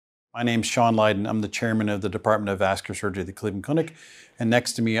My name's Sean Lyden. I'm the chairman of the Department of Vascular Surgery at the Cleveland Clinic. And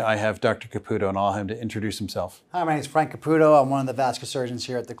next to me, I have Dr. Caputo, and I'll have him to introduce himself. Hi, my name is Frank Caputo. I'm one of the vascular surgeons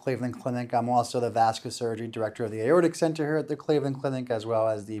here at the Cleveland Clinic. I'm also the vascular surgery director of the Aortic Center here at the Cleveland Clinic, as well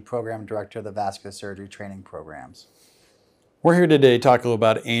as the program director of the vascular surgery training programs. We're here today to talk a little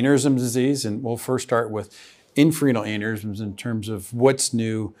about aneurysm disease, and we'll first start with inferential aneurysms in terms of what's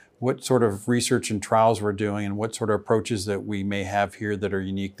new, what sort of research and trials we're doing, and what sort of approaches that we may have here that are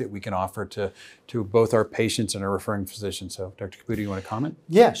unique that we can offer to both our patients and our referring physicians. So, Dr. Caputo, you want to comment?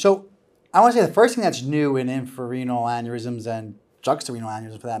 Yeah, so I want to say the first thing that's new in inferential aneurysms and juxtarenal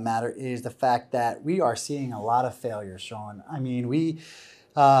aneurysms for that matter is the fact that we are seeing a lot of failures, Sean. I mean, we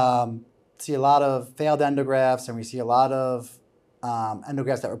see a lot of failed endografts, and we see a lot of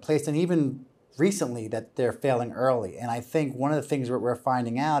endografts that were placed in even recently that they're failing early. And I think one of the things we're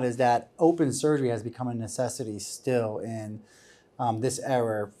finding out is that open surgery has become a necessity still in this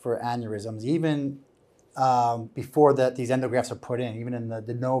era for aneurysms, even before these endografts are put in, even in the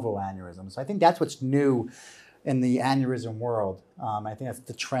de novo aneurysms. So I think that's what's new in the aneurysm world. I think that's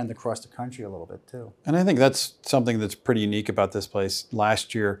the trend across the country a little bit too. And I think that's something that's pretty unique about this place.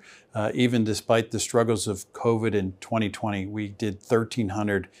 Last year, even despite the struggles of COVID in 2020, we did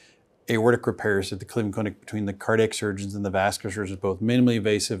 1,300 aortic repairs at the Cleveland Clinic between the cardiac surgeons and the vascular surgeons, both minimally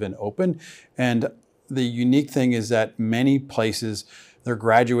invasive and open. And the unique thing is that many places, they're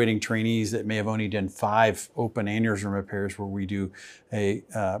graduating trainees that may have only done 5 open aneurysm repairs, where we do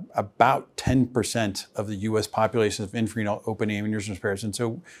about 10% of the US population of inferential open aneurysm repairs. And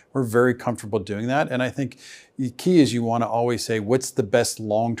so we're very comfortable doing that. And I think the key is you want to always say, what's the best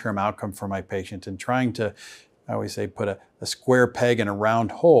long-term outcome for my patient? And trying to, I always say, put a square peg in a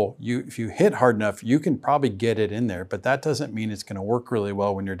round hole. If you hit hard enough, you can probably get it in there, but that doesn't mean it's going to work really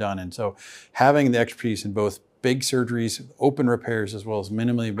well when you're done. And so having the expertise in both big surgeries, open repairs, as well as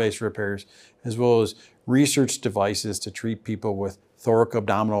minimally invasive repairs, as well as research devices to treat people with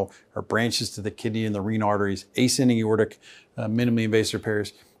thoracoabdominal or branches to the kidney and the renal arteries, ascending aortic, minimally invasive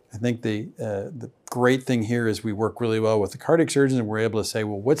repairs. I think the great thing here is we work really well with the cardiac surgeons, and we're able to say,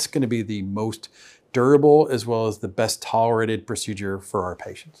 well, what's going to be the most durable as well as the best tolerated procedure for our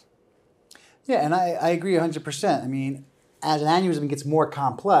patients? Yeah, and I agree 100%. I mean, as an aneurysm gets more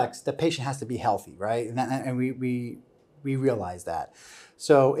complex, the patient has to be healthy, right? And we realize that.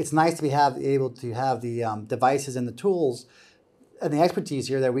 So it's nice to be able to have the devices and the tools and the expertise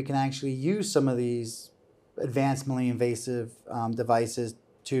here that we can actually use some of these advanced minimally invasive devices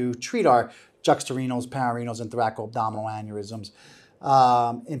to treat our juxtarenals, pararenals, and thoracoabdominal aneurysms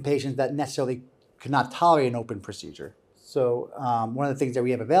in patients that necessarily could not tolerate an open procedure. So one of the things that we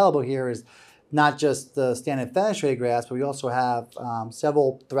have available here is not just the standard fenestrated grafts, but we also have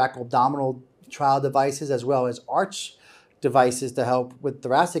several thoracoabdominal trial devices as well as arch devices to help with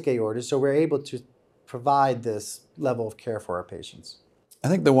thoracic aorta. So we're able to provide this level of care for our patients. I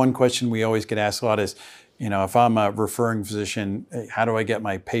think the one question we always get asked a lot is, if I'm a referring physician, how do I get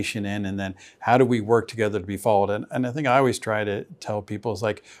my patient in? And then how do we work together to be followed? And I think I always try to tell people is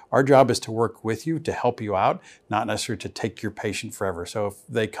like, our job is to work with you, to help you out, not necessarily to take your patient forever. So if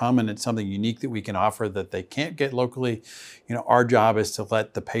they come and it's something unique that we can offer that they can't get locally, our job is to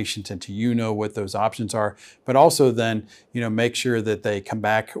let the patient and to know what those options are, but also then, make sure that they come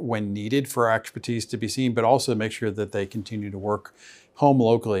back when needed for our expertise to be seen, but also make sure that they continue to work home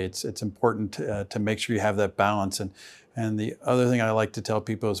locally. It's important to make sure you have that balance. And the other thing I like to tell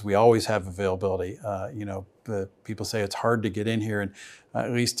people is we always have availability. People say it's hard to get in here, and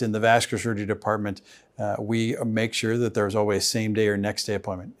at least in the vascular surgery department, we make sure that there's always same day or next day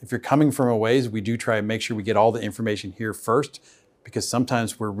appointment. If you're coming from a ways, we do try and make sure we get all the information here first, because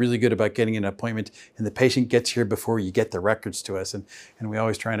sometimes we're really good about getting an appointment and the patient gets here before you get the records to us. And we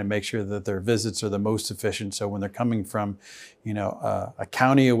always try to make sure that their visits are the most efficient. So when they're coming from, a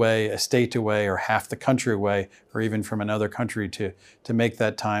county away, a state away, or half the country away, or even from another country, to make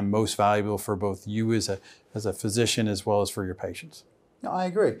that time most valuable for both you as a physician as well as for your patients. No, I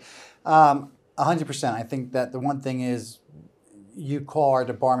agree. 100%. I think that the one thing is, you call our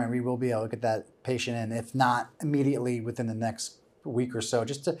department, we will be able to get that patient in, if not immediately within the next week or so,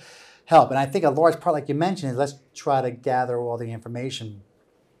 just to help. And I think a large part, like you mentioned, is let's try to gather all the information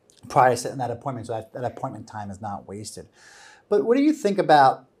prior to setting that appointment, so that appointment time is not wasted. But what do you think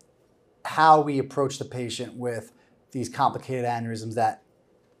about how we approach the patient with these complicated aneurysms that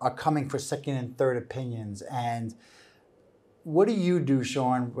are coming for second and third opinions? And what do you do,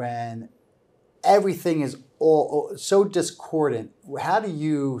 Sean, when everything is all so discordant? How do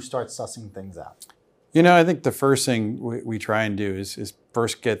you start sussing things out? I think the first thing we try and do is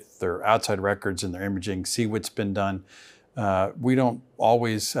first get their outside records and their imaging, see what's been done. We don't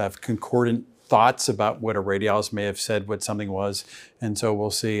always have concordant thoughts about what a radiologist may have said what something was. And so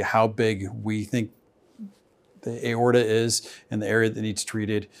we'll see how big we think the aorta is in the area that needs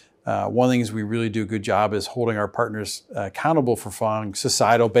treated. One of the things we really do a good job is holding our partners accountable for following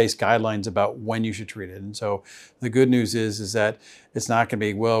societal-based guidelines about when you should treat it. And so the good news is that it's not going to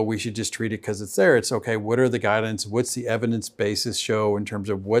be, well, we should just treat it because it's there. It's okay, what are the guidelines? What's the evidence basis show in terms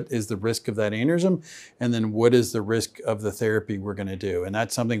of what is the risk of that aneurysm? And then what is the risk of the therapy we're going to do? And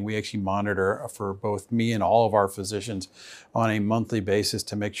that's something we actually monitor for both me and all of our physicians on a monthly basis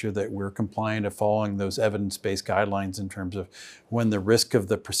to make sure that we're compliant of following those evidence-based guidelines in terms of when the risk of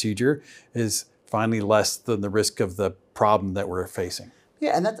the procedure is finally less than the risk of the problem that we're facing.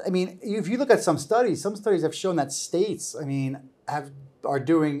 Yeah, and that's, I mean, if you look at some studies have shown that states, I mean, are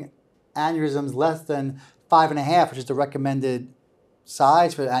doing aneurysms less than 5.5, which is the recommended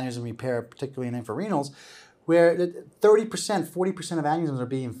size for aneurysm repair, particularly in infrarenals, where 30%, 40% of aneurysms are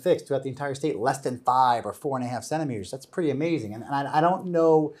being fixed throughout the entire state, less than 5 or 4.5 centimeters. That's pretty amazing. And I don't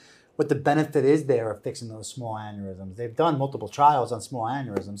know what the benefit is there of fixing those small aneurysms. They've done multiple trials on small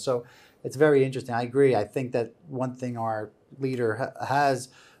aneurysms, so it's very interesting. I agree. I think that one thing our leader has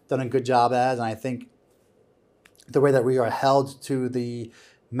done a good job as, and I think the way that we are held to the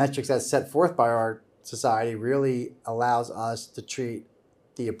metrics as set forth by our society really allows us to treat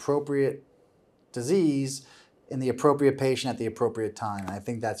the appropriate disease in the appropriate patient at the appropriate time. And I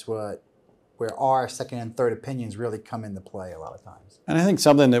think that's where our second and third opinions really come into play a lot of times. And I think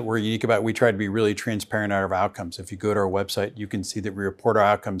something that we're unique about, we try to be really transparent out of outcomes. If you go to our website, you can see that we report our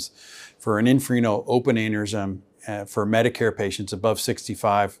outcomes for an infrarenal open aneurysm for Medicare patients above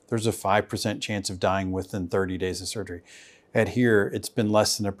 65. There's a 5% chance of dying within 30 days of surgery. At here, it's been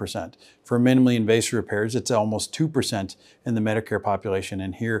less than 1%. For minimally invasive repairs, it's almost 2% in the Medicare population.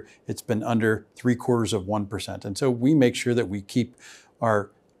 And here, it's been under 0.75%. And so we make sure that we keep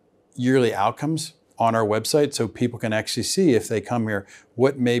our yearly outcomes on our website so people can actually see, if they come here,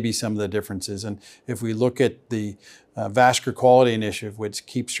 what may be some of the differences. And if we look at the Vascular Quality Initiative, which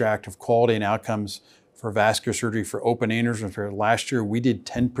keeps track of quality and outcomes for vascular surgery for open aneurysm repair, last year we did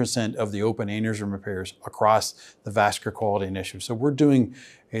 10% of the open aneurysm repairs across the Vascular Quality Initiative. So we're doing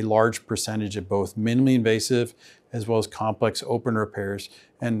a large percentage of both minimally invasive as well as complex open repairs.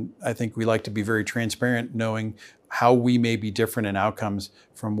 And I think we like to be very transparent, knowing how we may be different in outcomes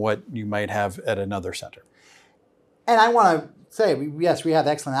from what you might have at another center. And I want to say, yes, we have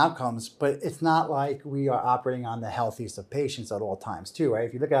excellent outcomes, but it's not like we are operating on the healthiest of patients at all times too, right?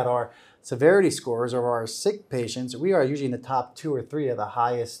 If you look at our severity scores of our sick patients, we are usually in the top 2 or 3 of the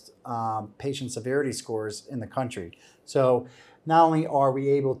highest patient severity scores in the country. So not only are we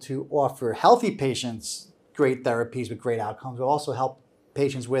able to offer healthy patients great therapies with great outcomes, we also help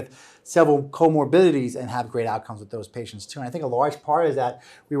patients with several comorbidities and have great outcomes with those patients too. And I think a large part is that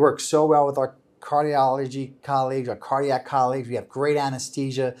we work so well with our cardiology colleagues, our cardiac colleagues. We have great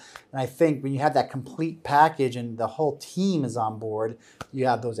anesthesia. And I think when you have that complete package and the whole team is on board, you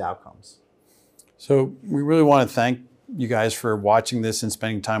have those outcomes. So we really want to thank you guys for watching this and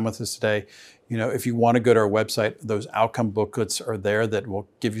spending time with us today. You know, if you want to go to our website, those outcome booklets are there that will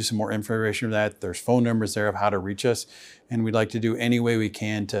give you some more information of that. There's phone numbers there of how to reach us. And we'd like to do any way we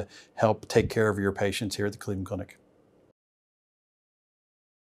can to help take care of your patients here at the Cleveland Clinic.